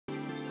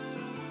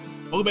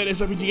Welcome back to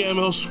this RPG Game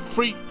host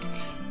Freak.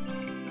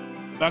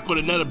 Back with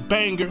another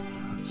banger.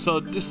 So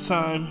this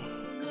time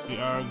we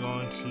are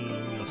going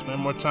to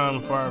spend more time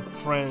with our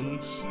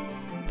friends. So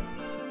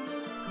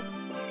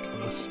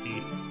let's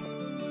see.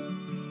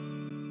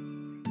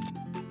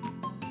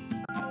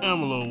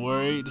 I'm a little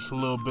worried, just a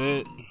little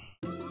bit.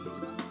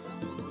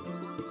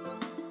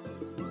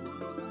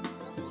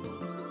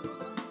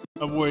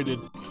 I'm worried that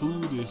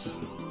food is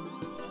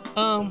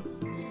I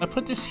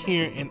put this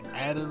here and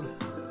added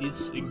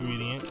its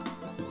ingredient.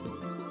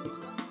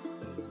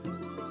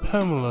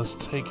 Pamela's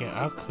taking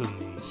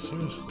alchemy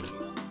seriously.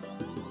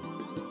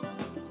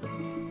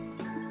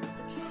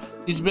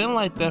 He's been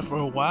like that for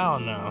a while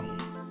now.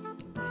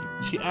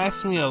 She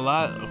asked me a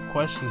lot of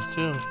questions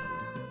too.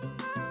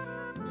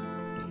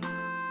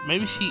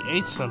 Maybe she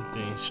ate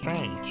something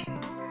strange.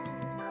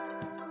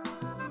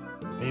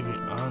 Maybe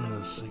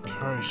Anna's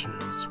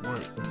encouragements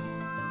worked.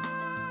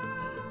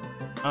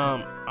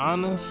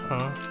 Anna's,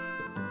 huh?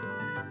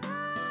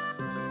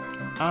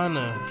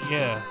 Anna,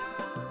 yeah.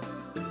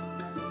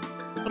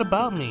 What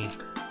about me?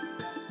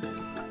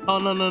 Oh,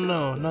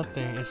 no,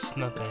 nothing. It's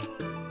nothing.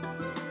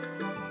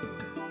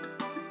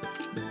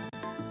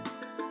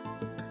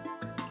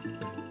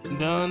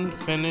 Done,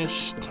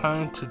 finished,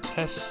 time to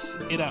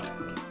test it out.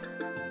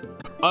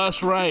 Oh,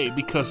 that's right,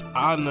 because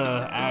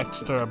Anna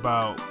asked her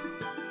about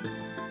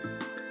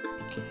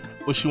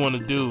what she want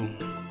to do,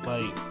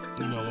 like,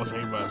 you know, once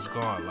everybody's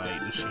gone, like,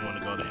 does she want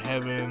to go to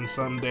heaven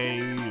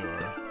someday,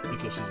 or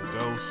because she's a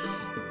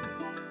ghost?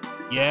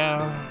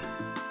 Yeah.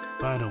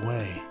 By the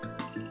way,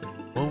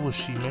 what was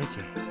she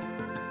making?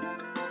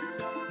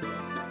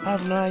 I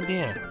have no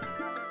idea.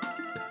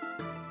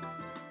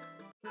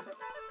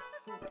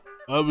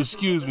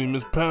 Excuse me,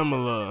 Miss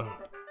Pamela.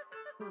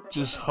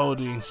 Just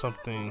holding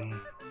something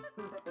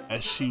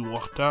as she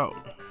walked out.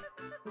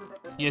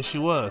 Yes, she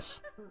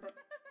was.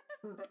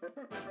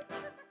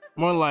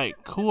 More like,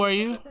 who are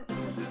you?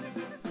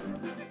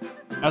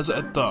 As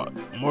I thought,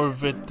 more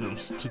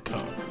victims to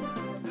come.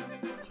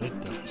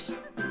 Victims?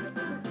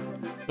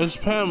 Miss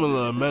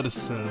Pamela,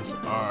 medicines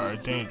are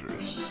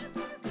dangerous,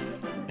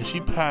 and she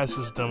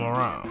passes them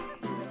around.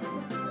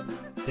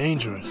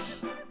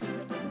 Dangerous?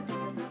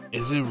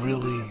 Is it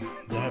really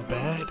that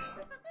bad?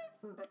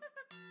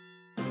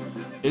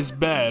 It's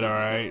bad,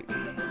 alright.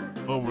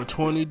 Over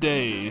 20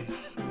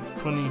 days,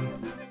 20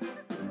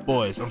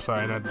 boys, I'm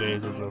sorry, not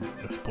days,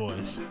 it's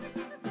boys.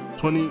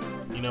 20,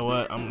 you know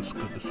what, I'm gonna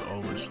scoot this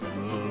over just a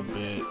little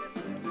bit.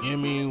 Give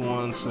me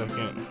 1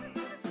 second.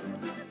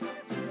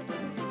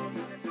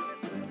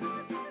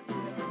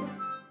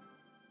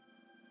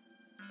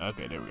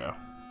 Okay, there we go.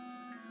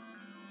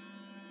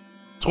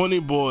 20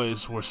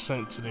 boys were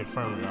sent to the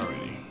infirmary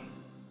already.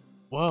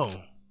 Whoa.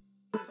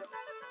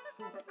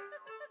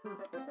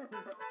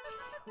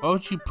 Why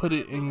would you put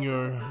it in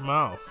your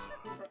mouth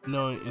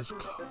knowing it's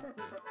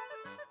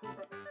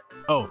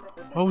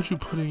why would you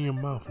put it in your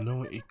mouth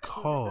knowing it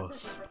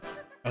causes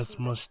as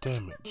much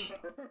damage?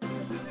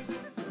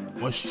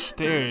 When she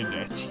stared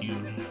at you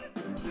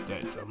with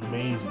that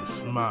amazing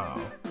smile,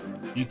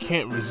 you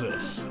can't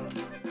resist.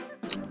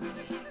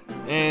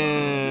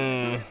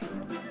 And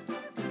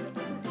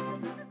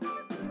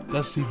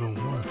that's even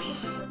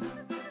worse.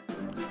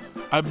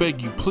 I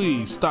beg you,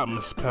 please stop,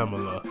 Miss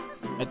Pamela.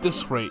 At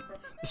this rate,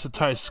 this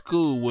entire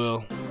school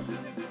will.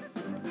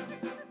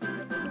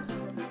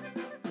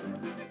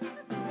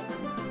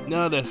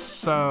 Now that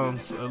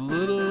sounds a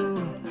little.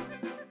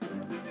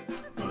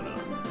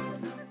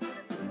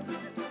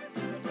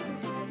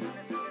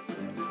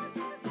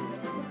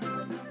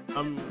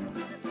 Oh no.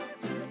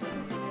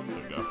 There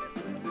we go.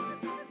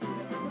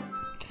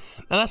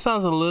 Now that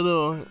sounds a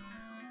little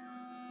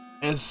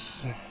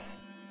estrogenic.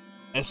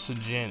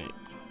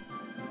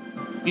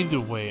 Either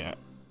way,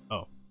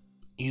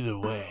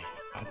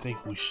 I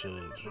think we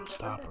should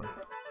stop her.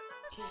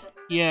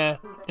 Yeah,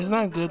 it's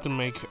not good to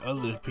make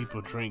other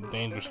people drink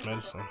dangerous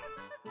medicine.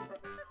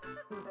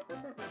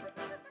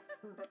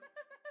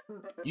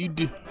 You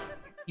do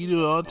it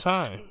all the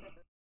time.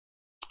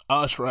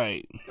 Oh, that's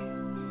right.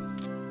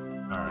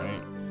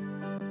 Alright.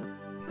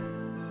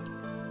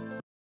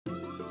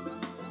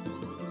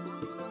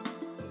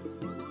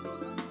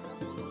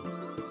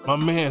 My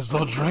man,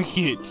 don't drink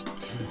it.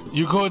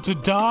 You're going to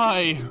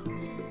die.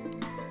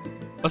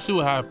 Let's see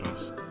what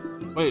happens.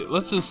 Wait,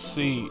 let's just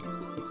see.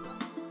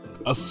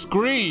 A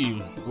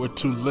scream. We're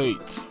too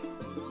late.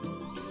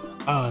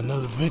 Ah,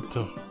 another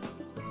victim.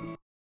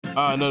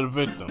 Another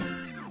victim.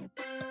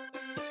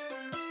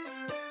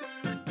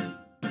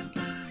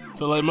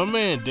 So, like, my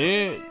man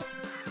dead.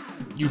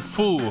 You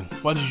fool.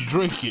 Why did you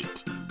drink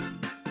it?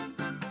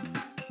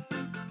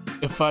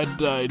 If I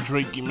die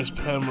drinking Miss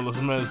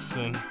Pamela's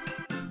medicine,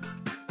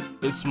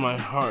 it's my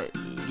heart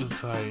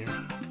desire.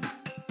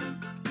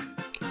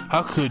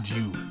 How could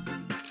you?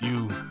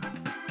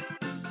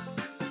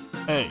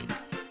 Hey,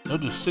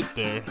 don't just sit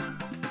there.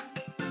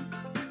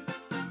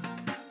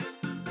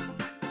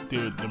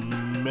 Dude, the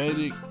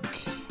medic.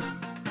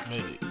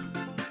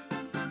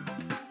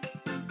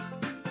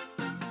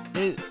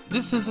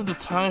 This isn't the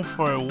time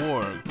for a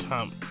war,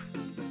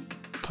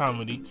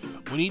 comedy.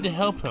 We need to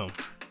help him.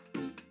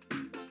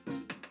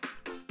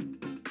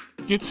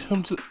 Get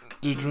him to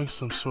drink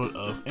some sort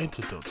of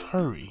antidote.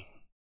 Hurry.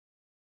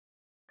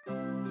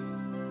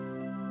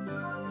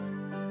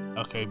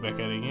 Okay, back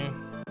at it again.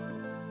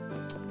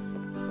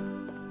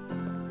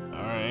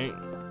 Alright.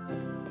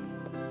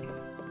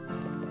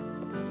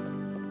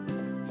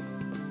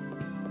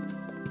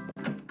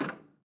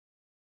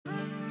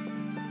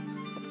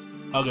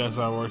 Okay, that's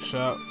our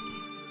workshop.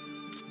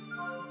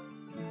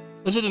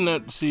 Let's just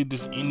not see if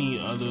there's any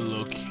other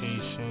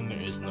location.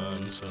 There is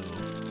none, so.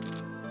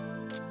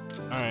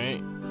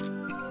 Alright.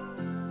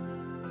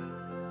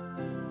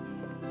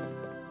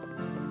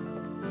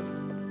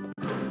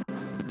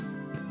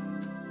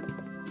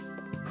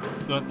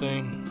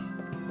 Nothing.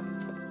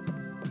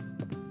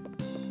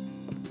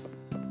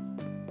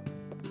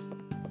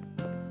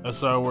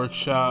 That's our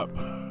workshop.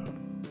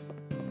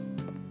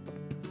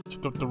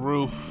 Check up the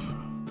roof.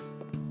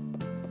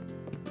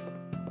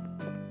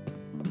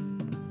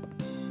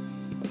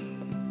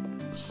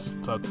 Let's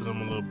talk to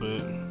them a little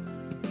bit.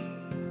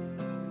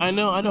 I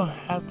know I don't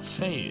have to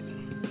say it.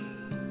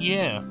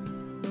 Yeah.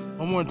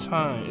 One more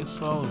time.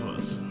 It's all of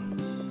us.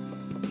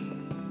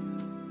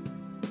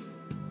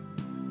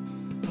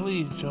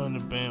 Please join the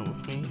band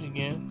with me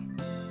again.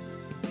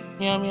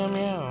 Meow, meow,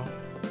 meow.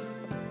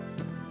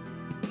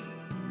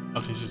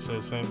 Okay, she said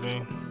the same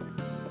thing.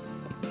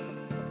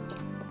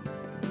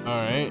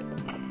 Alright.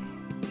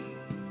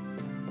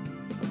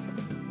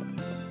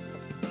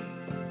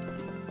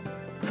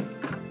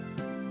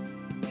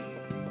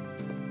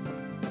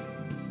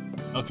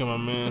 Okay, my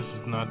man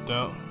is knocked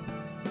out.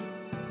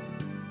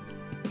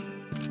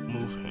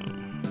 Move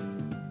him.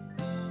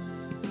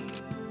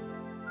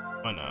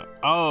 Why not?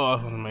 Oh, I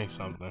was gonna make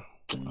something.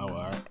 Oh,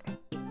 alright.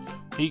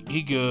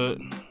 He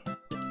good.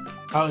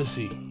 How is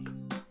he?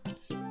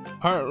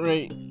 Heart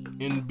rate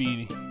and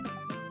beating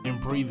and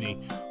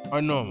breathing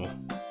are normal.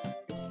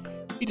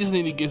 He just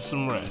need to get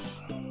some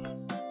rest.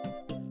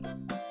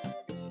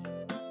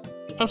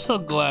 I'm so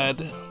glad.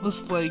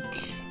 Looks like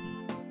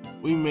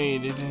we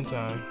made it in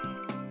time.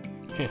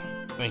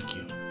 Thank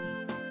you.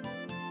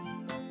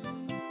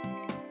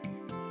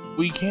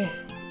 We can't.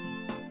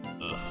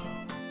 Ugh.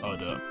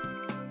 Hold up.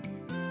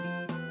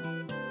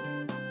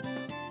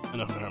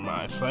 Enough of her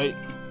eyesight.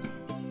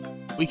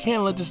 We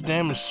can't let this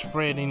damage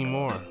spread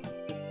anymore.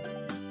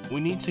 We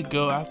need to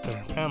go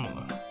after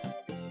Pamela.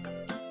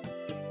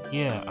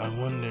 Yeah, I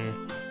wonder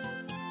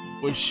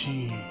where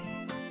she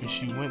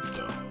went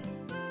though.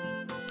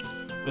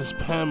 Miss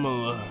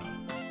Pamela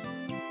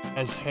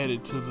has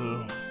headed to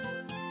the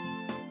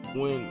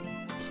wind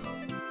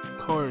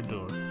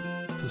corridor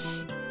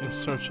in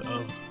search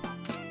of.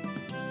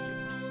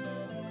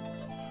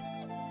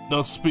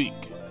 Don't speak,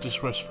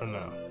 just rest for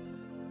now.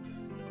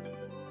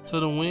 To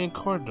the wind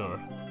corridor.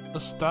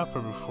 Let's stop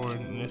her before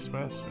next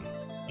medicine.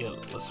 Yeah,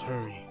 let's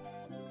hurry.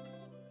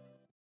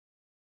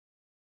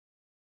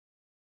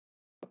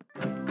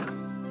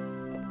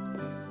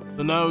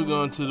 So now we're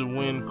going to the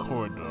wind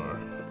corridor.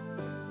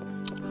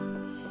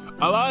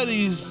 A lot of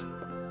these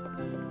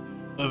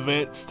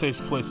events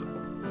takes place.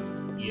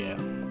 Yeah,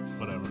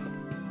 whatever.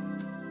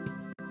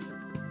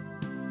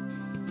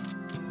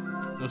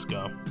 Let's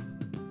go.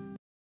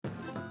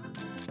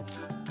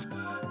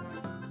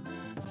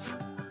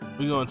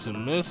 We going to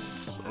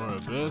Miss or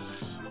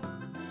Abyss?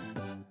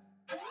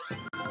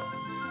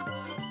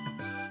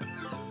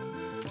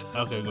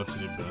 Okay, go to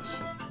the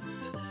Abyss.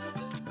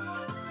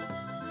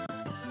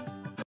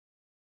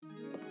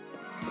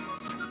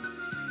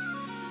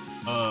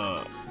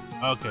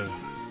 Okay.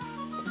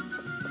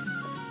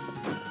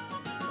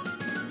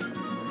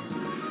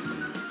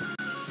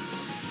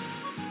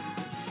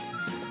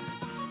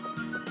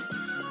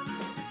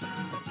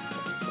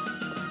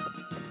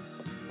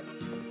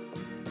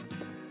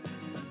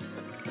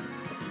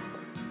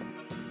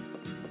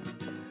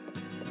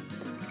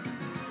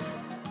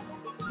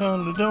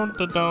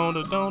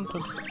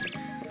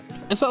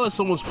 It's not like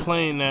someone's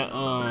playing that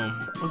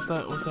what's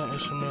that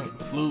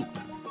instrument? Flute.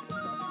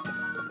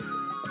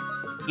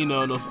 You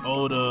know, those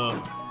old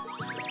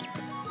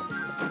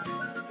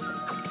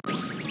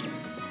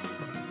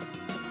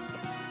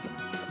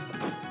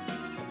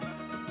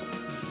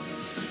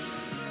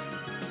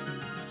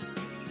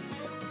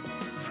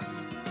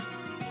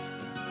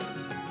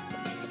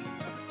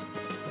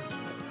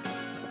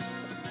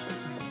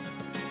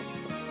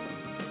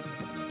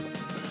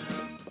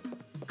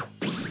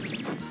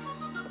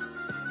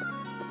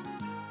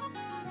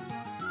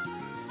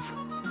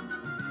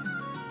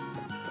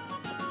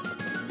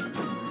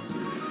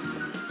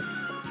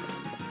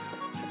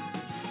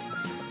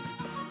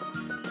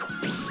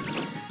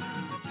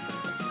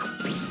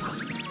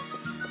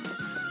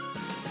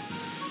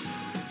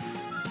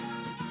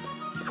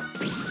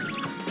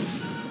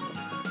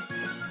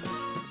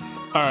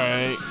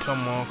Alright,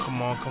 come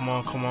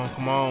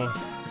on.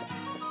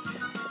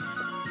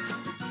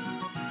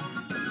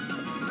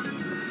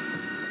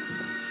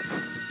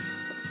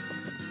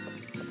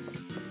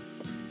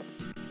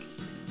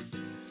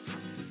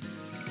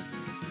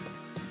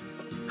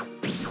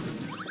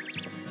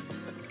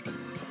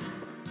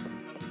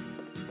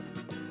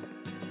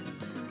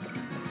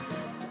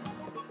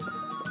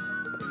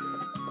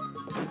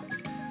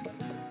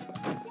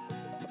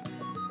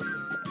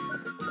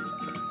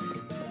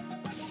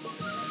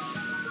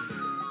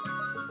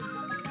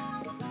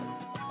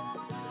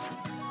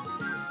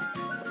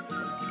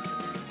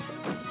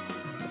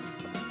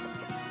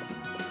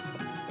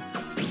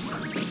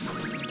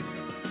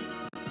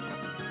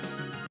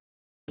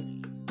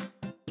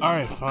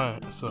 Alright,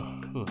 fine. So,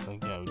 ooh,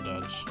 thank God we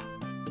dodged.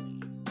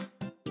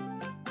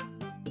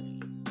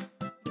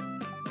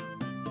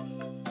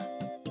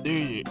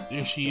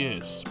 There she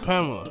is.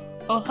 Pamela.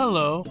 Oh,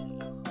 hello.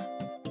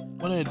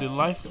 What a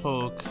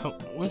delightful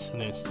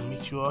coincidence to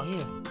meet you all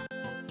here.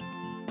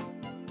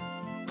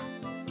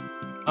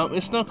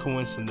 It's no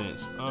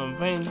coincidence.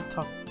 Vane,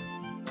 talk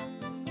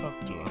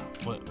to her.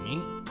 What,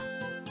 me?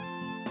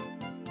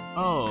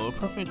 Oh,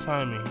 perfect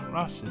timing.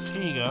 Rosses,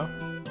 here you go.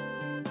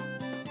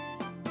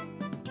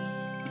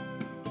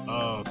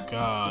 Oh,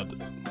 God.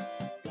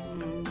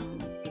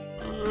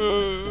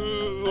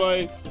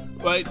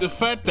 Like the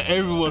fact that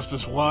everyone's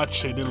just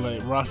watching and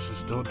like,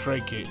 Rosses, don't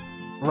drink it.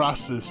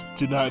 Rosses,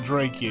 do not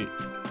drink it.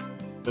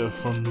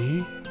 For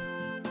me?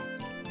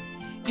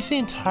 You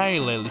seem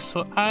tired lately,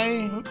 so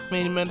I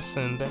made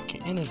medicine that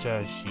can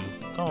energize you.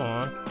 Go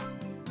on.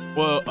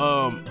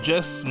 Well,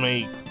 Jess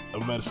made a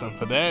medicine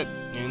for that,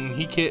 and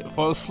he can't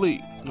fall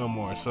asleep no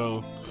more,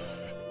 so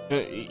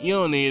you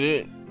don't need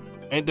it.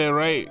 Ain't that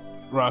right,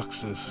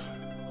 Roxas?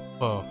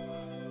 Well,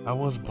 I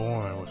was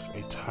born with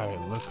a tired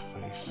look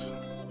face.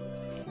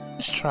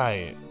 Just try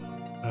it.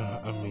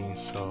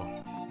 So...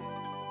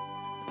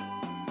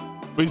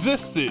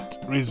 Resist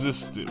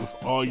it with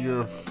all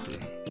your fear.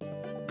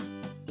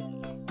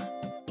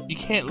 You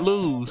can't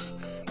lose.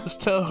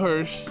 Just tell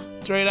her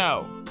straight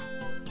out.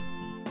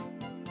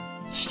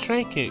 Just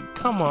drink it.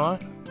 Come on.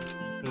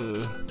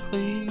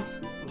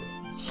 Please.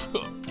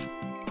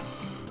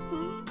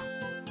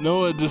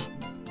 No, just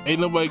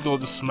ain't nobody gonna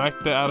just smack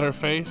that out of her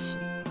face.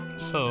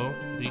 So,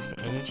 do you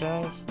feel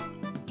energized?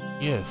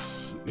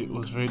 Yes, it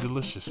was very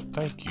delicious.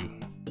 Thank you.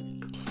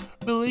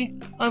 Really?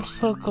 I'm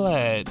so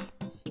glad.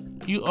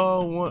 You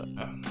all want...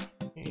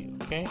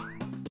 Okay.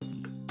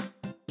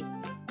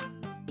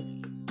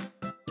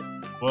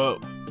 Well,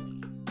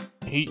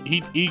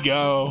 he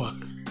go.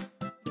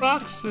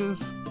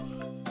 Roxas,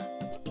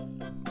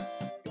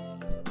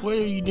 what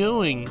are you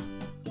doing?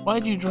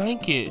 Why'd you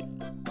drink it?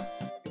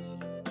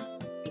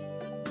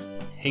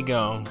 He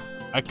go.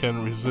 I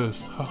couldn't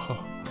resist.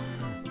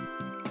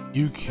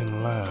 You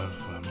can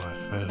laugh at my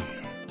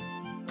failure.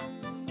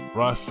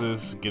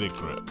 Roxas, get a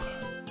grip.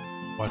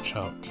 Watch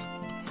out.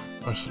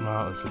 Her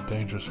smile is a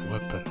dangerous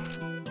weapon.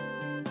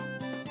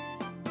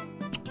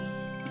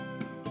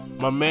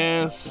 My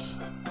man's...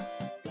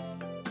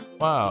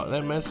 Wow,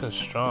 that medicine's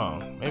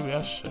strong. Maybe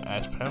I should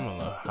ask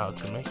Pamela how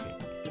to make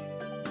it.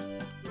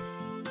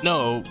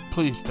 No,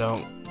 please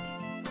don't.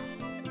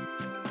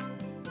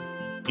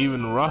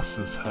 Even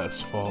Ross's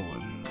has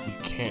fallen. We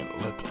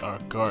can't let our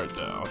guard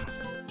down.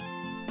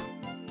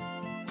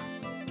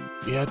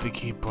 We have to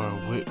keep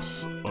our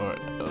wits or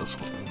else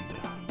we'll end it.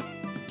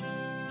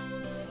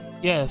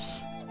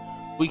 Yes,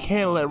 we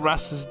can't let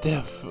Ross's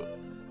death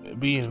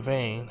be in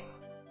vain.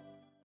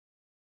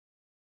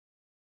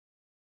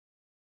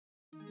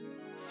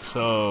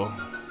 So...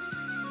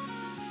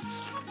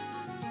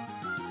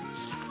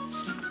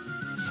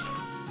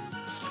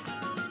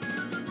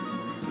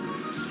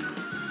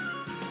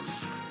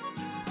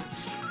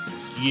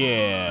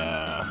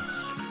 yeah.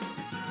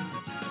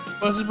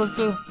 What's he supposed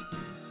to do?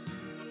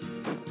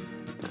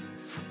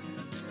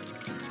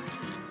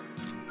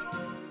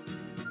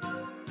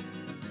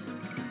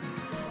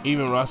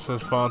 Even Ross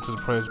has fallen to the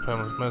praise of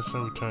Pamela's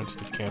medicine. Return to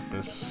the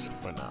campus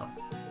for now.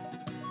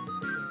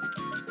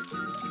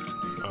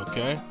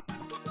 Okay.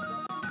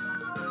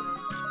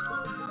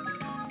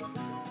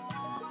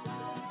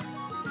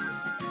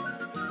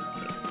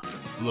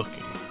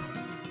 Looking.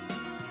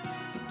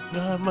 We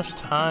don't have much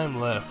time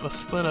left. Let's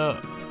split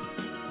up.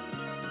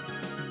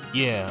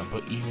 Yeah,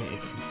 but even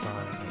if you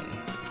find her,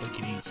 take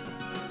it easy.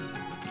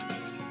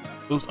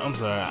 Oops, I'm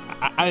sorry.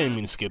 I didn't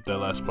mean to skip that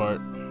last part.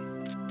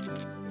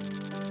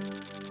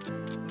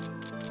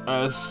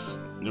 As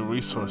the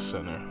resource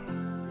center.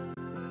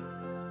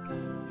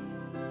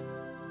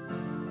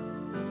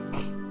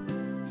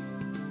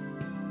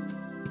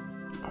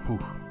 Whew.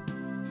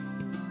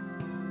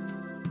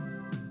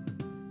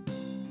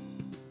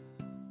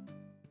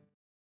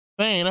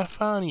 Vane, I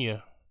found you.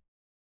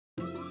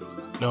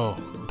 No,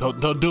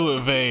 don't do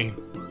it, Vane.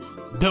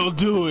 Don't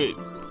do it,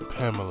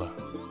 Pamela.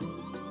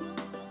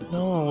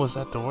 No one was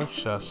at the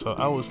workshop, so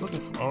I was looking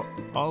for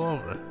all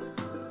over.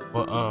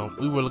 Well,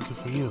 we were looking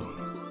for you.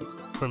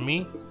 For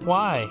me?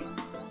 Why?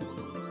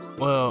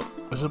 Well,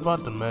 it's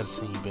about the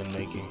medicine you've been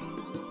making.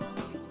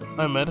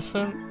 My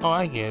medicine? Oh,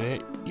 I get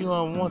it. You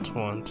all want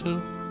one,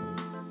 too?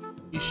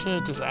 You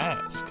should just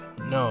ask.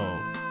 No,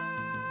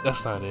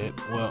 that's not it.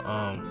 Well,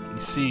 you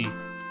see,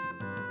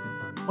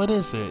 what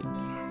is it?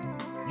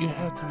 You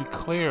have to be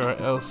clear or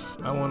else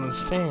I won't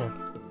understand.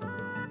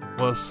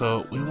 Well,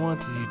 so we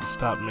wanted you to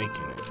stop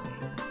making it.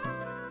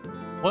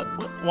 What?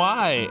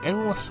 Why?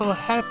 Everyone's so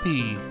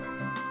happy.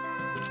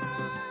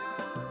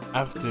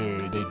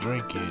 After they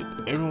drink it,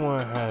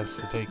 everyone has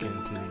to take it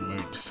into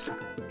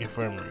the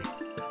infirmary.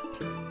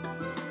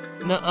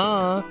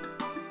 Nuh-uh.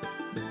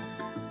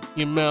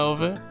 You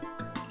Melvin.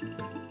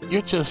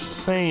 You're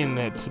just saying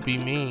that to be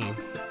mean.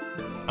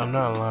 I'm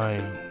not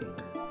lying.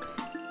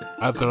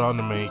 After all,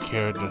 the main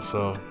character,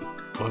 so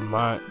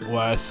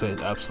what I said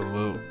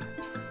absolute.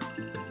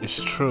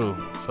 It's true,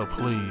 so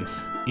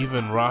please,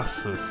 even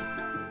Ross says,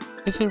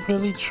 is it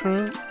really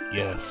true?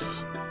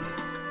 Yes.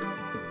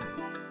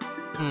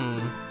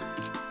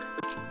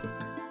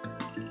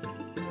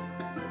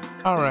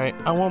 Alright,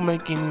 I won't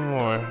make any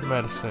more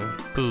medicine.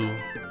 Boo.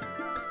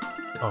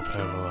 Oh,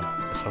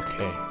 Pamela, it's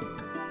okay.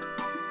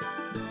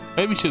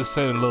 Maybe you should have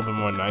said it in a little bit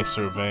more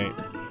nicer vein.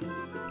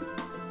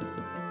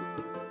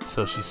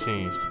 So she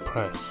seems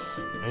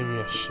depressed. Maybe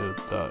I should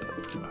have thought.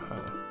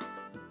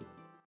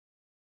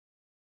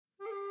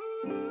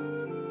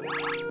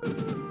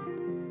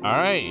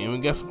 Alright, and we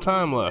got some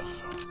time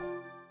left.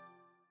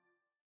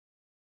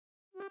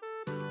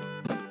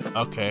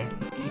 Okay.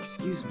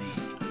 Excuse me.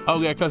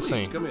 Oh, yeah,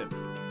 cutscene. Come in.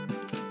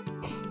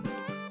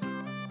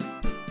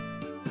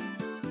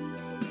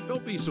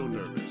 Don't be so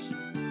nervous.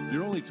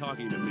 You're only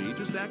talking to me.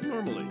 Just act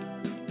normally.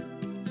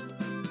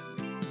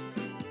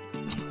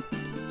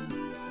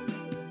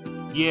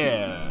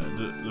 Yeah,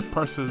 the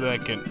person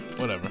that can,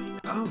 whatever.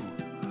 Oh,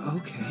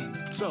 okay.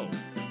 So,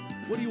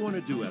 what do you want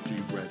to do after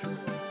you graduate?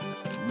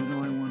 What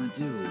do I want to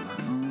do?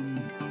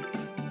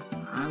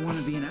 I want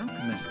to be an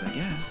alchemist, I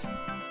guess.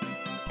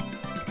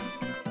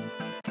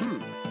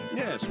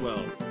 Yes,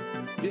 well,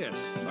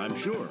 yes, I'm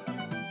sure.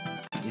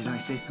 Did I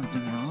say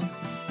something wrong?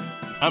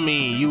 I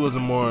mean, you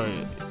wasn't more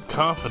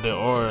confident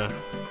or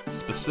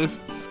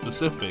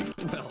specific.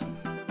 Well,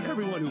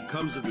 everyone who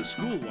comes to the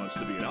school wants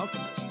to be an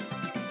alchemist.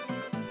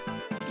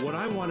 What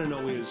I want to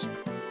know is,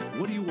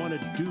 what do you want to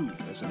do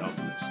as an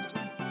alchemist?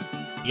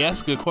 Yeah,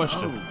 that's a good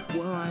question. Oh,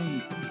 well,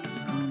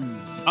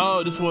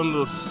 Oh, this is one of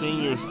those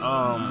seniors,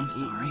 I'm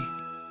sorry.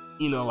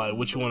 you know, like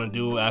what you want to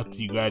do after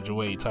you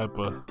graduate type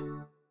of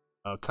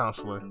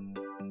counselor.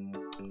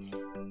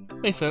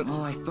 Makes sense.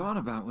 All I thought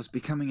about was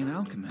becoming an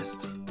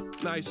alchemist.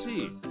 I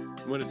see.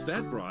 When it's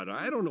that broad,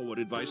 I don't know what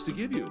advice to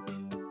give you.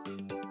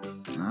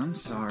 I'm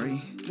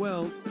sorry.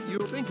 Well,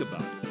 you'll think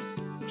about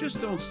it. Just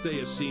don't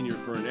stay a senior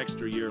for an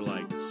extra year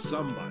like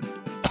somebody.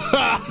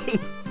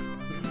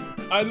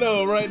 I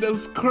know, right?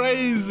 That's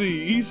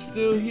crazy. He's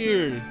still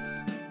here.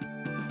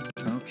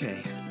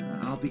 Okay,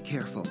 I'll be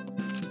careful.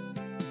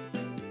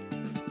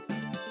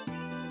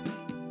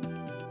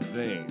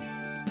 Vain.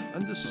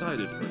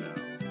 Undecided for now.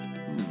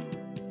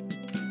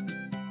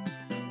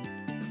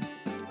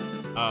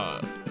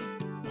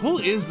 Who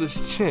is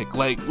this chick?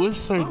 Like,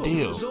 what's her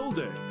deal?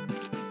 Isolde.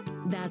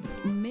 That's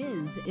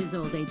Ms.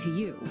 Isolde to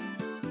you.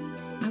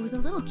 I was a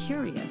little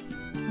curious.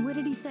 What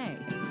did he say?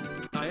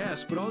 I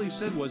asked, but all he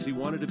said was he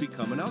wanted to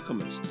become an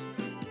alchemist.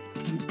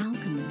 An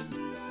alchemist?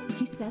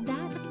 He said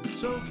that?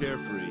 So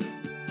carefree.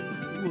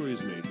 He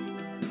worries me.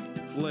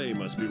 Flay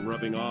must be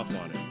rubbing off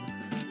on him.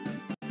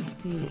 I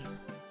see.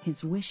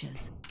 His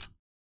wishes.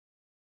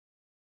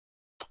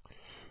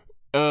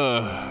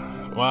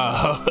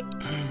 Wow.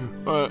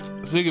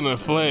 Speaking of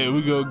Flay,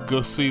 we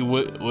go see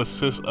what's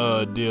his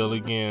deal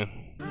again.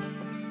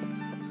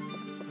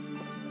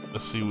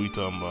 Let's see what we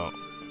talking about.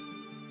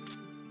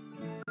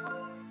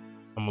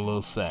 I'm a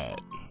little sad.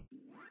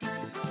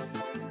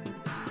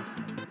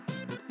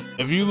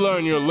 If you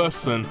learn your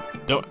lesson,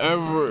 don't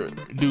ever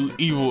do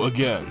evil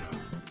again.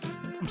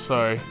 I'm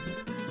sorry.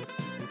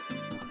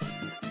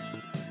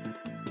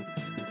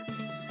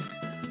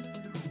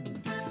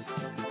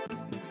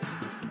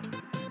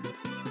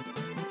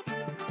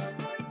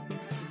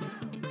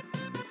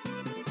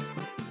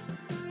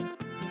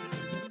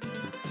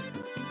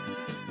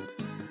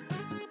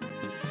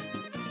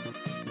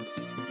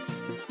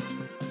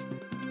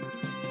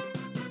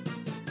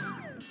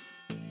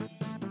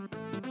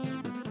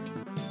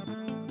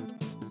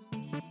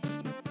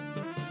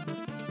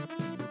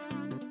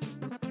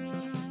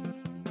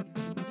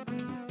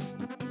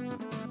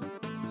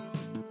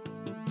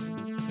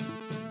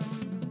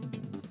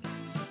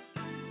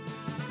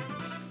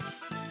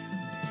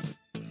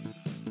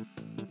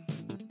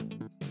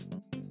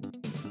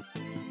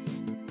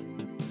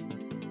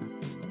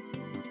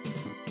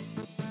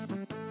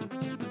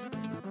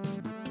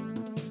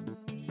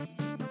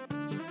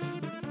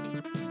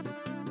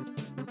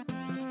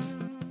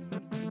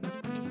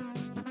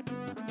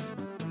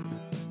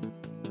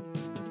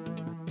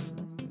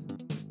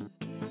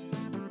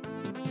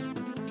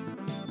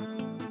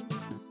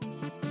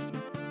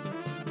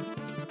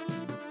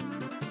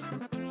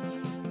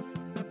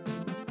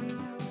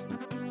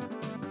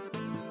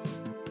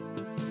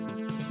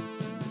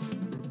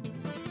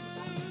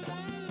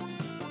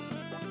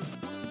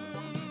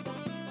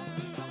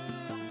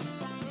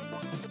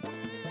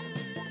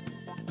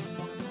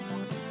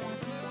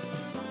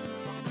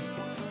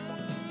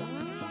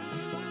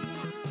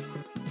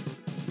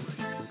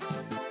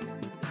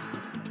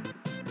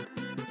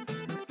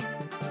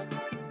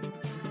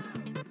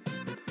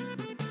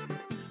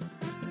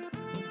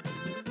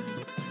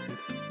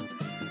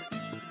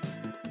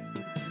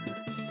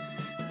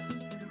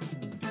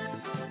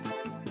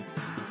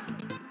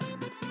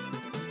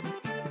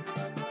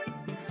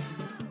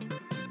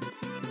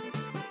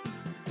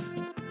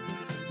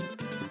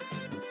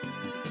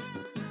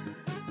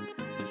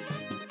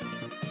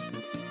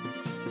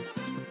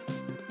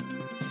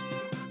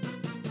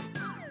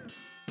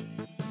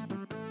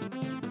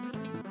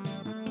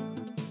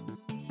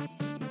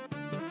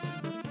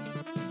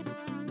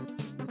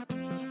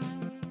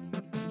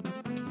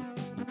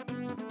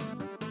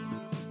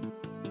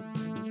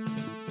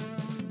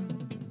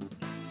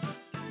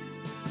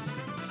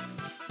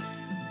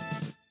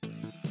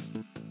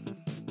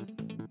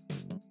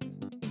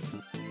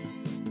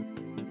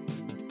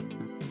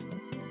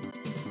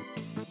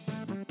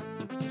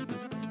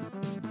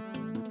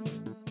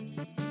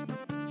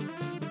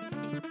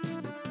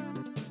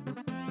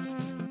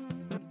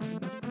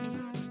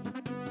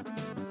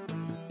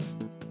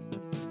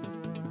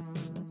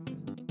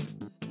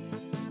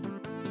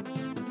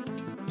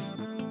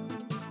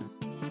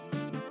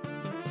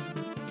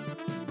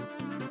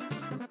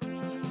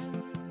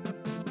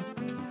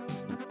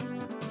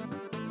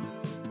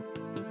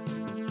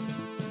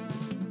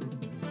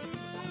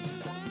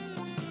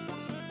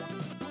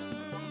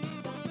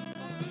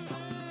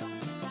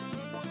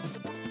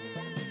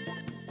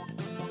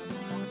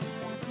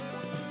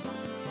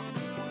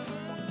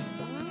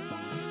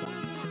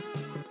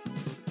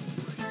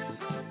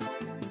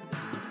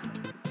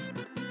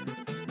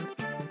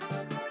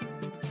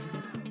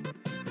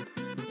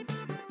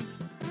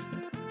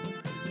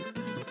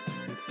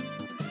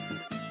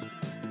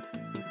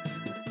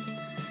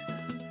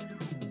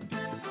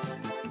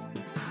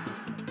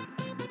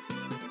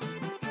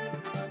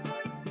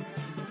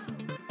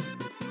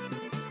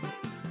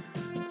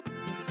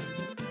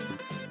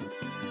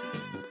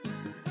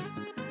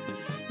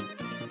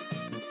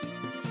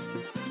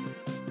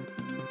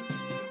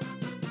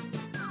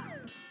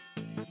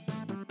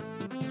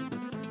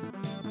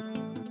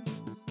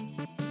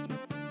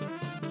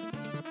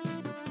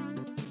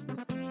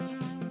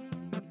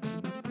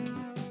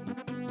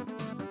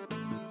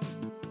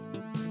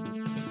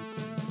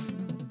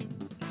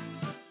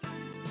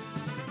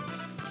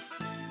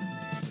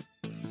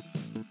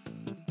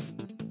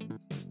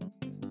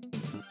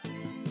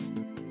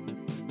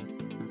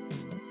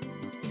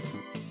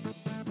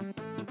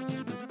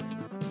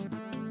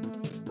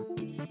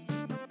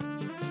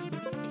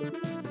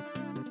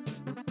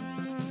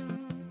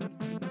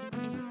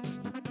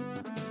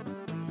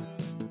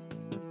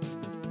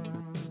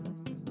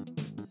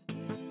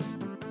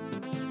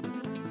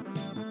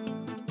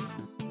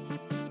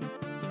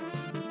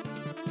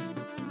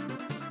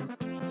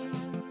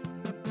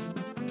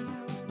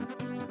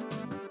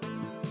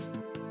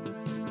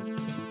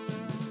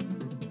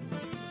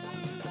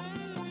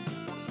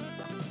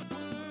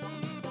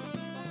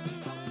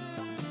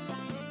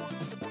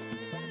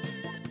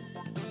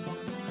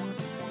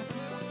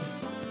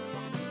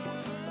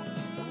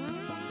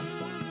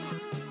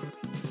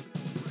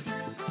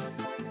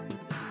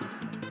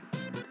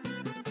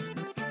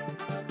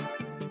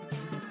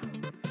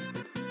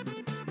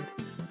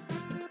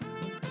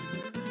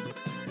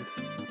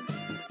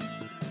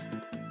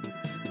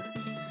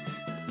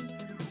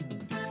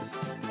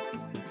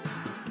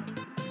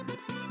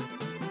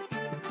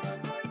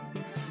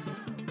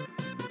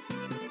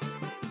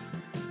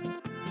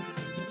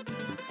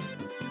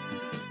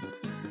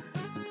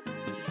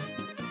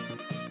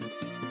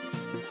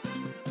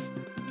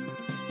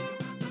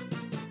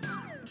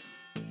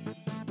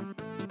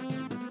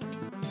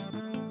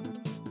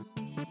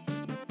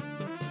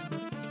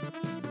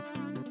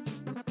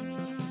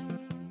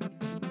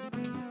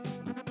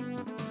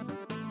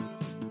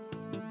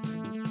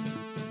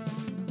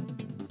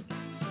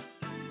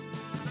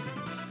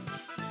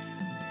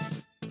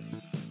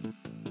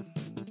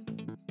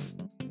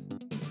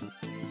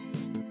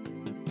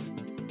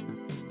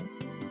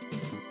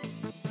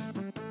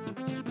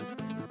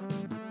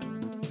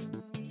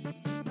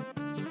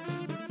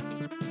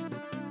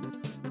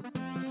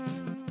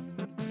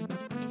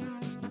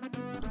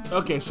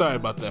 Okay, sorry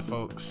about that,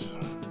 folks.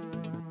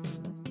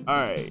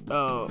 Alright,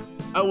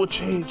 I will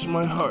change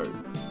my heart.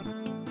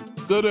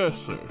 Good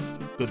answer.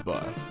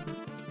 Goodbye.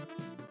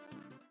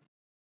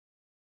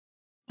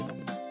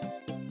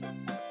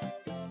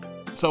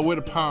 So we're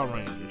the Power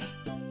Rangers.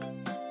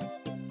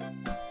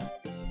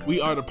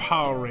 We are the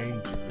Power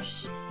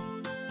Rangers.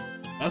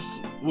 That's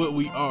what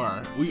we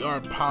are. We are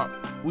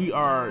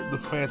the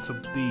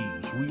Phantom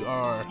Thieves. We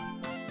are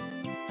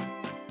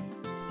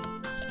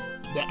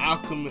the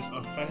alchemists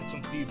of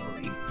Phantom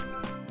Thievery.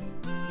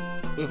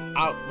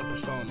 Without the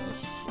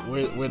personas,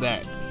 we're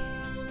that.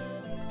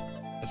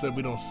 Except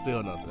we don't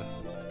steal nothing.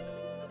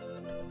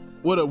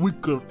 What a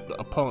weaker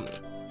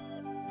opponent.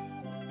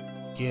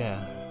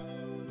 Yeah,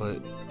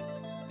 but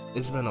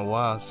it's been a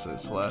while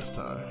since last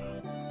time.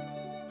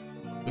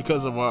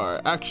 Because of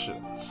our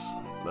actions,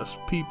 less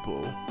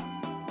people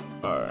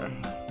are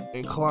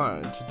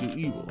inclined to do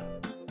evil.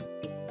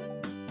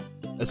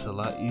 It's a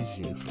lot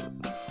easier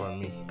for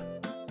me.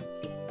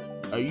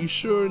 Are you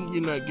sure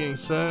you're not getting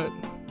sad?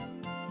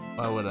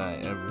 Why would I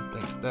ever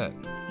think that?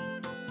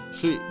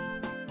 See,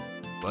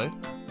 what?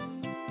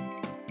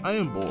 I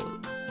am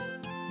bored.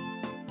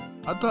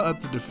 I thought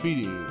after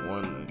defeating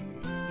one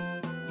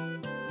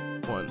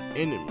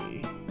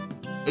enemy,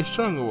 a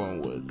stronger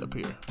one would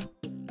appear.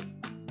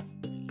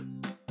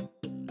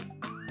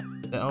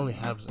 That only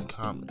happens in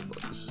comic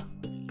books.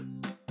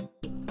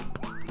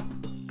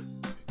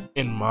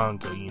 In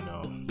manga, you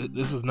know,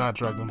 this is not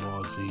Dragon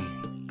Ball Z.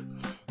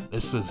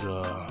 This is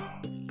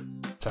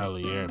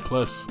Talier.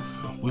 Plus,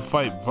 we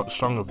fight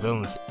stronger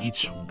villains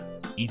each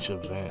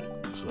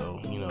event, so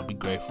you know, be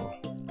grateful.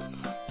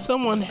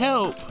 Someone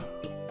help!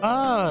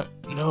 Ah,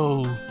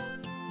 no.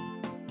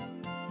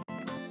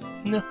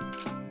 No.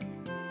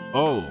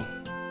 Oh,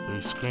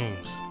 3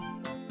 screams.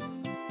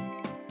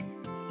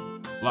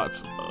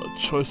 Lots of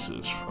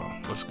choices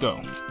from. Let's go.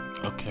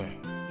 Okay.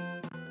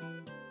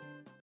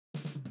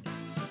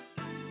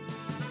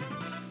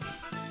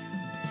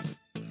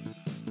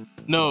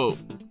 No,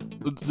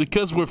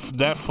 because we're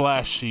that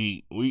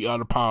flashy, we are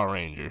the Power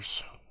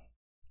Rangers.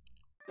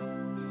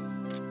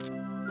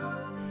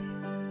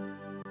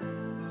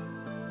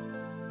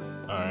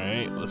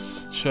 Alright,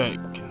 let's check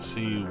and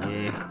see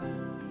where.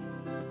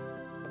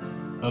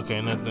 Okay,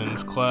 nothing in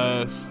this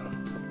class.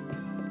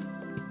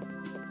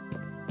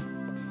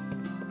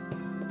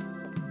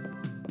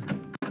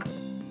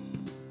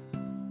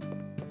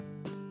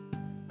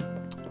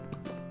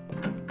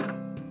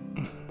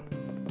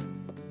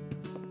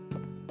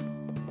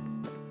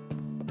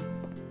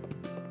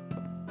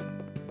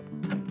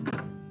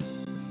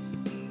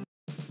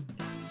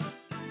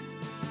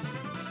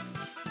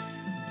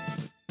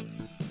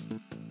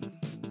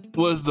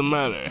 What's the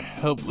matter,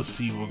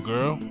 helpless evil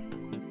girl?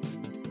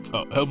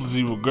 Oh, helpless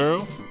evil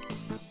girl?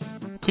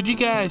 Could you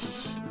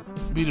guys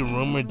be the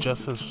rumored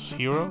Justice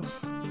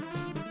heroes?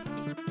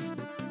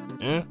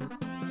 Yeah?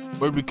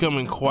 We're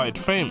becoming quite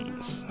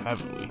famous,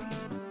 haven't we?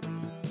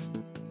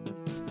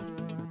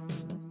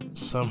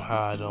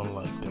 Somehow I don't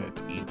like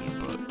that either,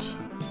 but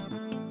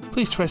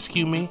please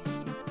rescue me.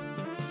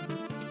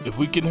 If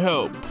we can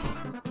help,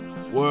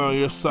 we're on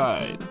your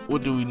side.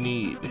 What do we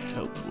need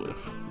help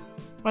with?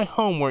 My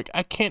homework,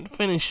 I can't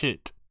finish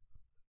it.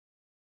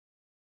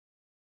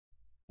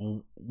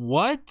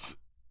 What?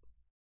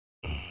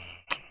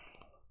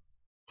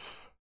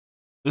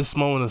 This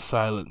moment of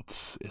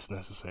silence is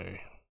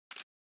necessary.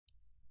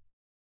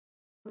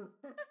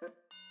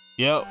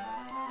 Yep,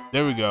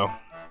 there we go.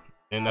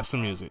 And that's the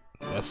music.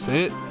 That's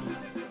it.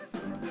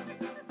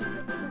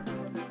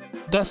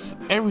 That's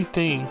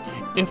everything.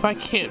 If I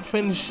can't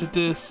finish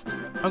this,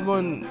 I'm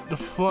going to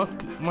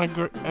flunk my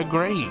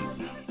grade.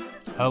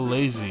 How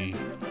lazy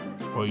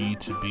for you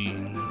to be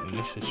in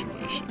this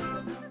situation.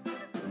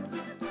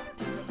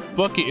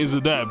 Fuck it, is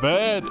it that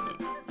bad?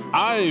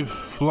 I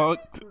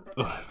flunked.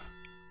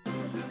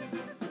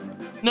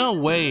 No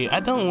way, I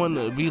don't want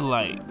to be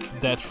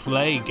like that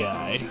Flay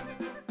guy.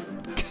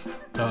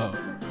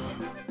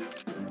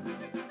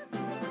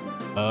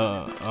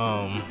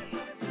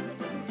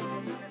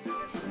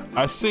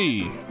 I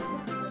see.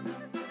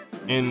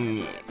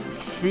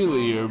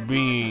 Inferior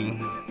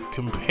being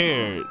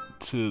compared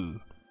to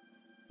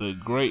the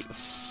great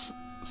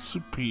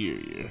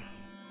superior.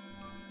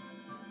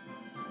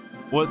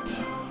 What?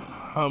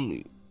 I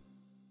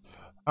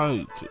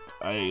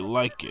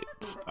like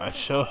it. I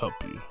shall help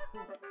you.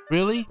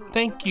 Really?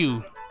 Thank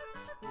you.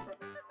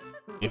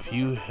 If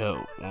you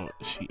help, won't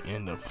she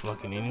end up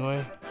flunking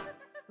anyway?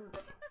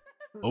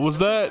 What was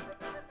that?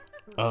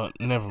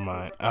 Never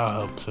mind. I'll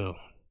help too.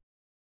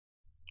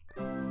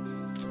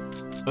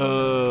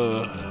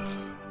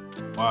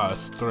 Wow,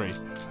 it's 3.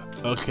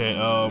 Okay,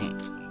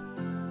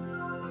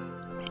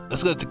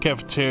 let's go to the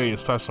cafeteria and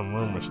start some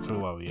rumors too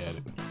while we at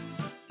it.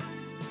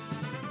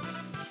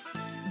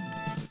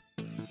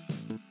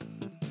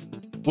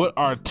 What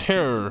are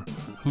terror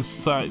who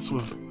sides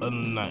with a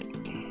knight?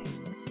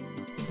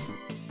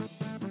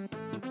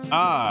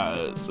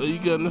 Ah, so you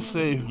gonna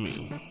save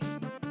me?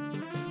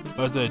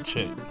 Where's that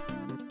chick?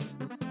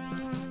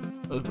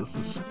 Let's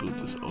just scoot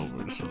this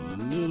over just a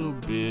little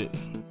bit.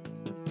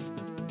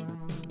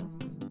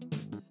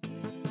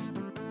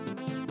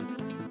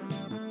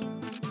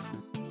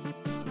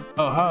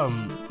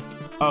 Oh,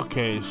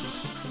 okay,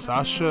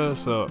 Sasha.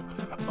 So,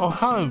 oh,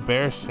 how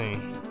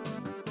embarrassing!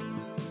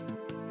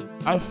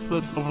 I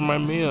flipped over my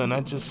meal and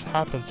I just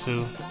happened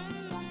to.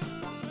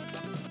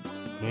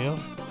 Meal?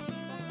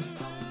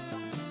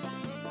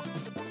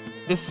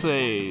 It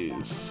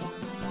says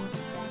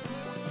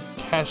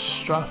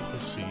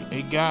catastrophe.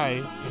 A guy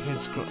in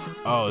his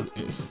oh,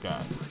 it's a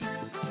guy.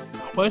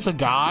 Well, it's a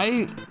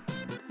guy.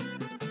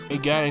 A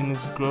guy in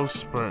his growth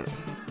spurt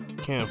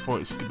can't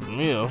afford to skip a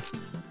meal.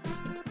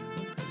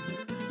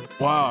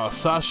 Wow,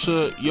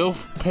 Sasha, your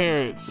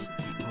parents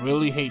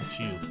really hate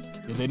you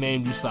if they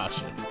named you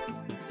Sasha.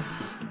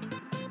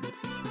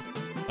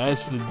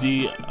 That's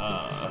the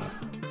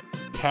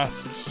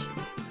cast.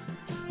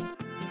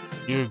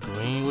 You're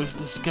agreeing with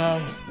this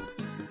guy?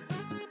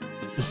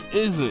 This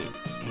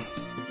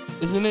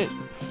isn't it?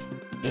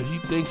 If you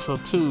think so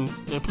too,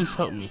 then please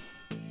help me.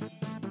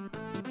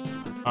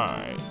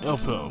 Alright, help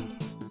him.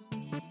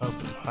 Help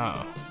him,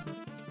 how?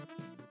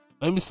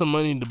 Lend me some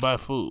money to buy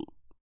food.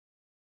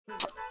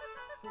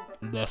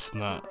 That's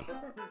not.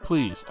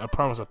 Please, I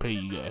promise I'll pay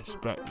you guys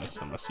back next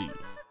time I see you.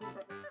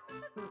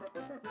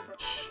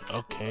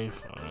 Okay,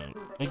 fine.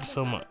 Thank you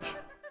so much.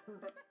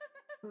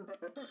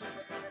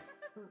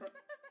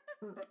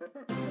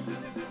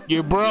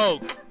 You're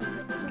broke!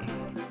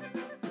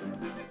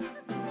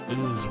 This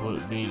is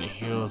what being a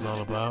hero is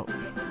all about.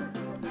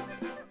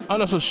 I'm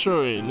not so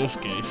sure in this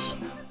case.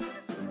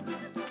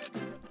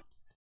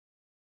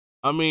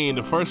 I mean,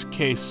 the first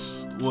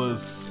case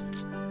was...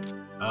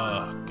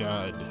 oh,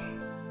 God.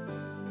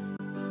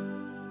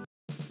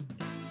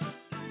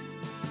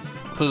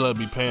 Please let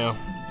me pay him.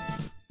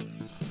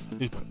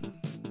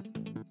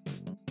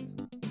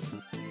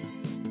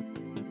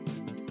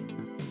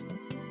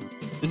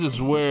 This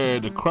is where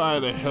the cry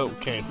to help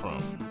came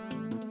from.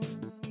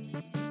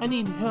 I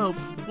need help.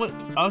 What?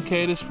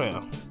 Okay, this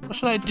fail. What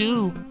should I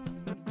do?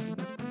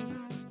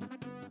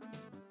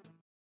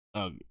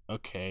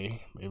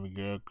 Okay, baby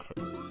girl.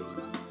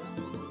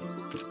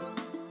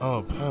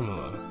 Oh,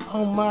 Pamela.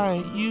 Oh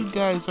my, you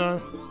guys are.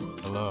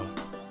 Hello.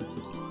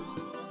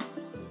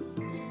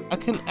 I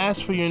couldn't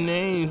ask for your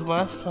names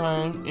last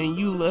time, and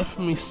you left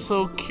me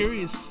so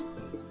curious.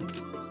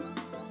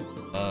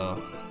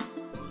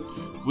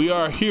 We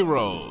are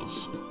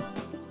heroes,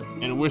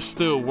 and we're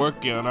still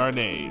working on our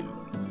name.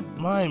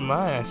 My,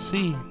 I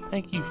see.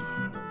 Thank you.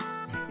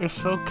 You're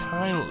so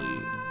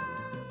kindly.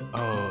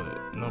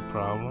 Oh, no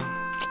problem.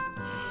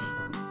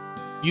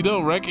 You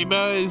don't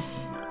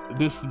recognize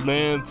this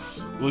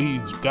man's, what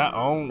he's got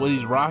on, what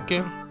he's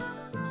rocking?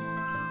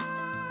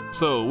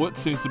 So, what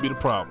seems to be the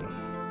problem?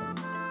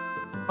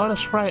 Oh,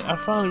 that's right. I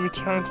finally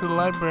returned to the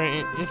library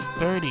and it's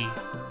dirty.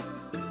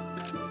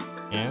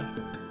 Yeah?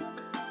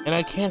 And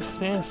I can't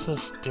stand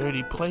such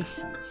dirty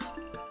places.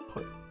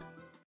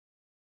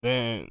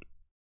 Then,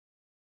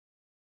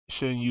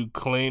 shouldn't you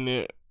clean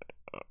it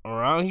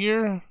around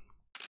here?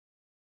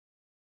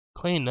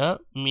 Clean up?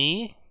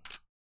 Me?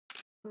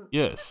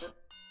 Yes.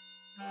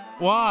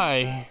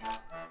 Why?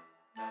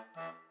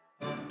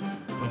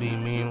 What do you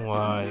mean,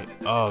 why?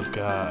 Oh,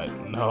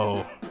 God,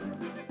 no.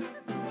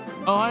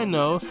 Oh, I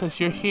know. Since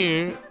you're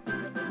here,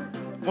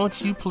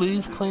 won't you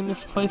please clean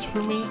this place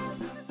for me?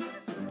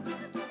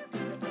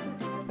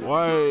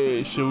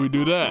 Why should we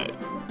do that?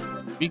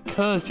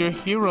 Because you're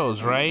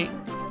heroes, right?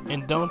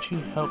 And don't you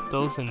help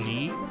those in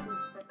need?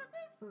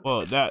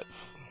 Well,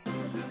 that's...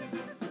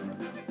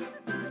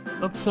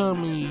 Don't tell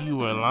me you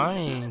were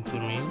lying to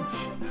me.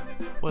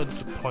 What a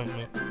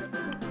disappointment.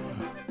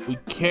 We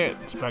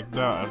can't back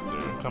down after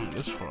coming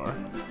this far.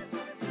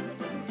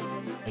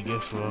 I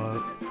guess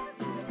what?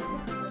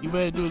 You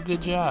better do a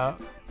good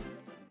job.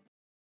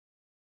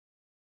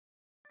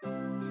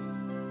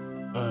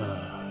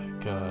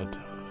 God.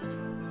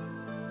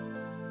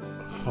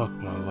 Fuck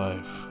my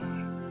life.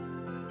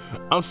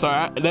 I'm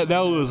sorry, that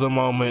was a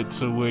moment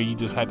to where you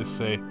just had to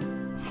say,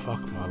 fuck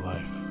my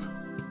life.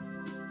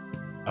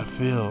 I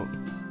feel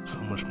so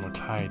much more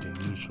tired than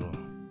usual.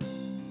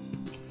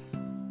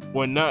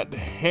 We're not the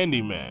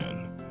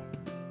handyman.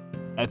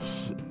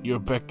 That's your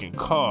beck and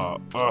call.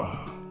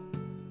 Ugh.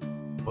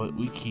 But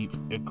we keep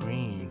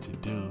agreeing to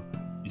do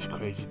these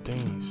crazy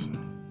things.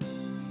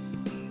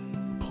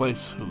 The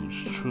place who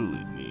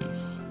truly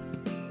needs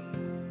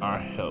our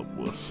help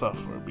will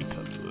suffer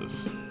because of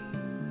this.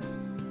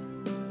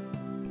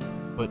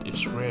 But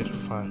it's rare to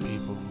find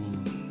people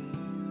who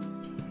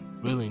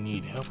really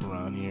need help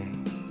around here.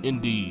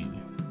 Indeed.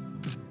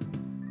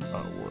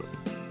 Our work.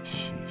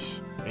 Sheesh.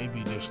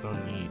 Maybe there's no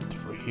need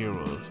for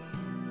heroes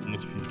in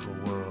this beautiful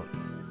world.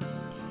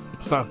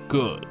 It's not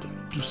good.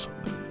 Do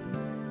something.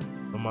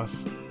 What am I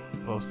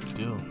supposed to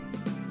do?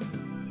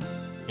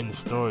 In the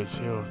stories,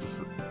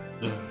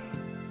 the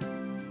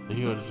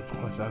hero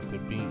disappoints after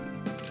being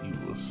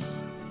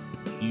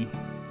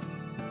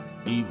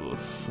evil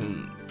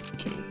sin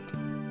killed.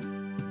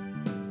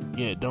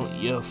 Yeah, don't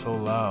yell so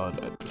loud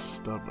at the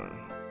stubborn.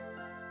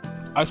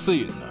 I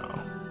see it now.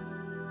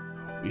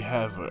 We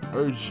have an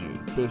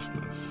urgent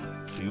business.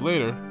 See you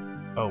later.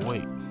 Oh,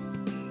 wait.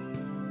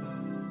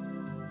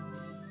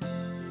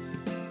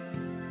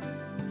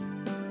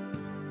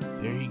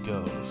 There he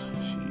goes.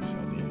 Jeez,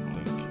 I didn't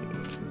blink.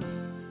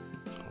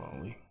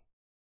 Slowly.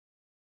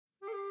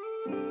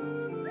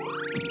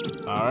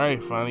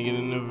 Alright, finally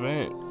getting an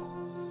event.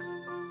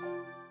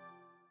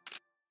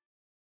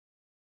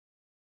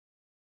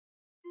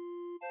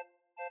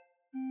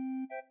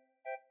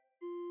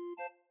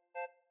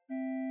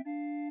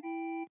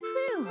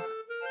 Phew,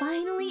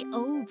 finally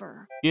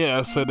over. Yeah,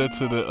 I said that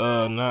to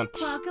the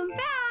nuts. Welcome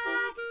back.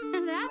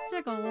 That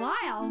took a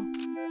while.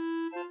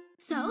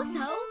 So,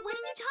 what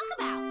did you talk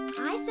about?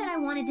 I said I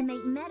wanted to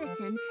make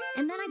medicine,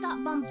 and then I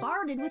got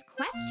bombarded with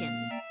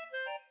questions.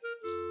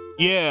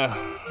 Yeah.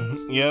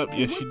 Yep,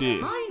 yes you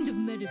did. What kind of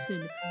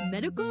medicine?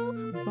 Medical?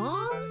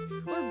 Bombs?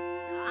 Or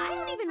I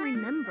don't even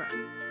remember.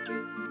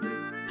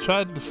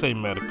 Tried to say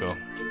medical.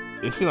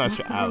 It seemed like Must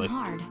your have alley. been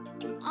hard.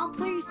 I'll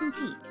pour you some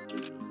tea.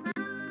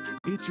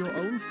 It's your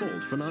own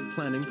fault for not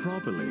planning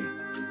properly.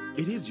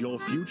 It is your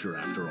future,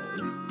 after all.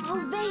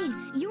 Oh,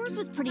 Vane, yours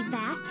was pretty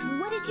fast.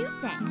 What did you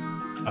say?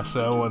 I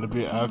said I wanted to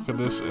be an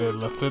alchemist and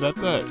left it at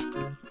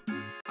that.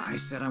 I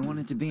said I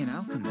wanted to be an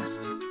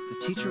alchemist. The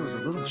teacher was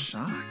a little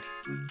shocked.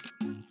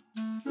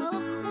 Well,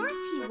 of course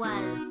he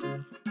was.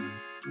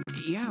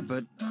 Yeah,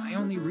 but I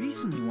only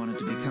recently wanted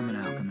to become an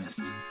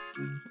alchemist.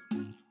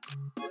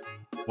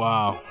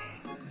 Wow.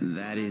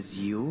 That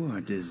is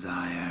your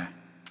desire.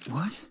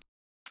 What?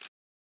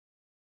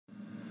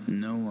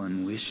 No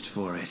one wished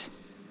for it.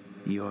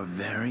 Your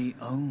very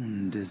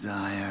own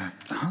desire.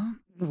 Huh?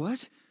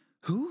 What?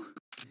 Who?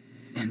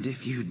 And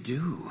if you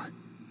do,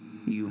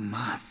 you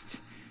must.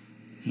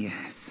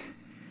 Yes.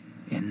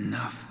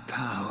 Enough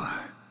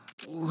power.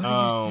 What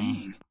are you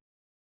saying?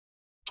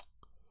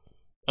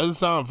 That doesn't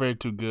sound very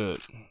too good.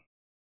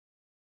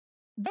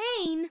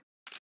 Vane,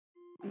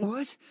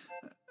 What?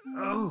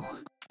 Oh.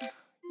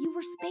 you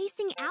were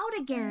spacing out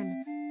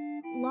again.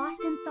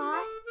 Lost in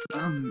thought?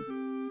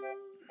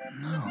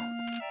 No.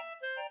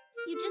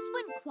 You just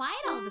went quiet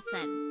all of a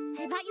sudden.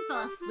 I thought you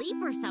fell asleep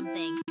or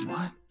something.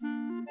 What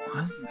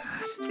was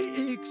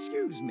that?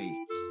 Excuse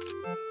me.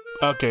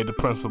 Okay, the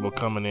principal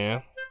coming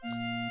in.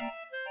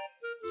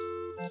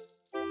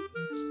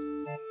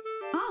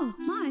 Oh,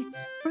 my.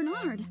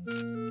 Bernard.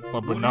 Or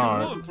What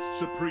Bernard. do you want,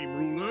 Supreme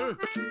Ruler?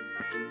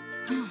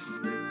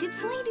 Did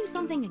Flea do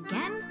something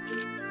again?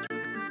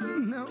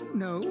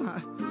 No.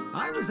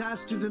 I was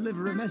asked to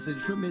deliver a message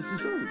from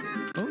Mrs.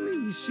 Oldie.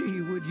 Only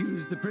she would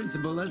use the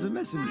principal as a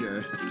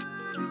messenger.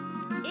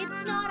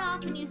 It's not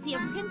often you see a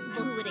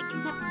principal who would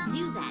accept to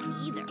do that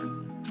either.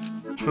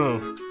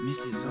 True.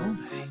 Mrs.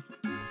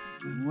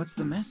 Olde. What's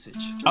the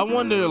message? I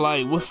wonder,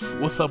 like,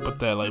 what's up with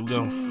that? Like, we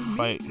gonna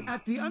fight? Meet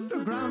at the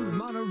underground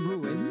Mana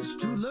ruins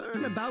to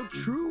learn about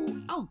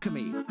true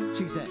alchemy,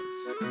 she says.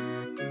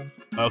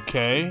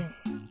 Okay.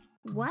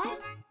 What?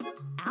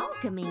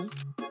 Alchemy?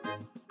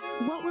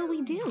 What will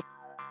we do?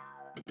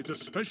 It's a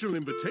special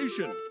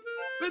invitation.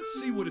 Let's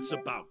see what it's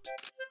about.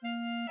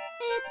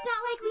 It's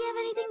not like we have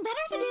anything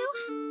better to do.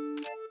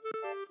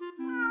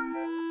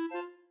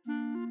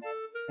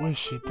 What is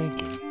she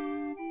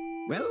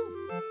thinking? Well,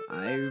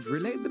 I've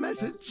relayed the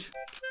message.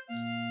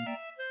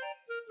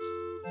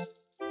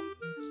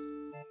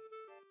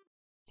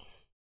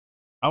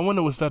 I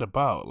wonder what's that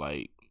about.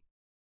 Like,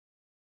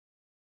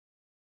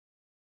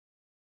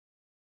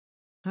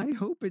 I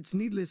hope it's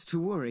needless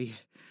to worry.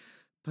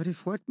 But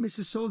if what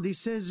Mrs. Soldi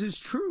says is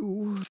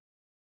true...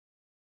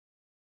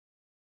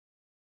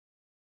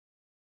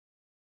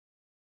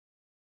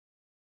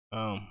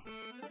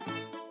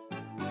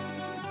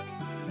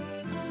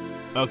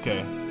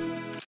 Okay.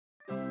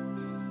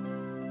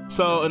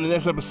 So in the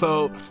next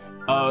episode,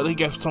 thank you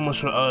guys so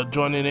much for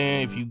joining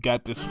in. If you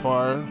got this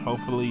far,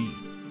 hopefully,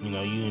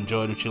 you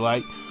enjoyed what you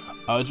like.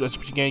 This is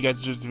Recipe Game. You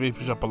guys just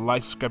push up a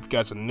like, subscribe if you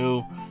guys are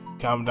new.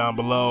 Comment down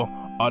below,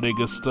 all that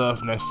good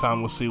stuff. Next time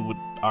we'll see what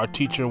our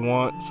teacher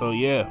wants. So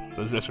yeah,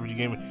 so this is Recipe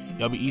Game.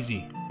 Y'all be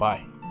easy.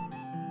 Bye.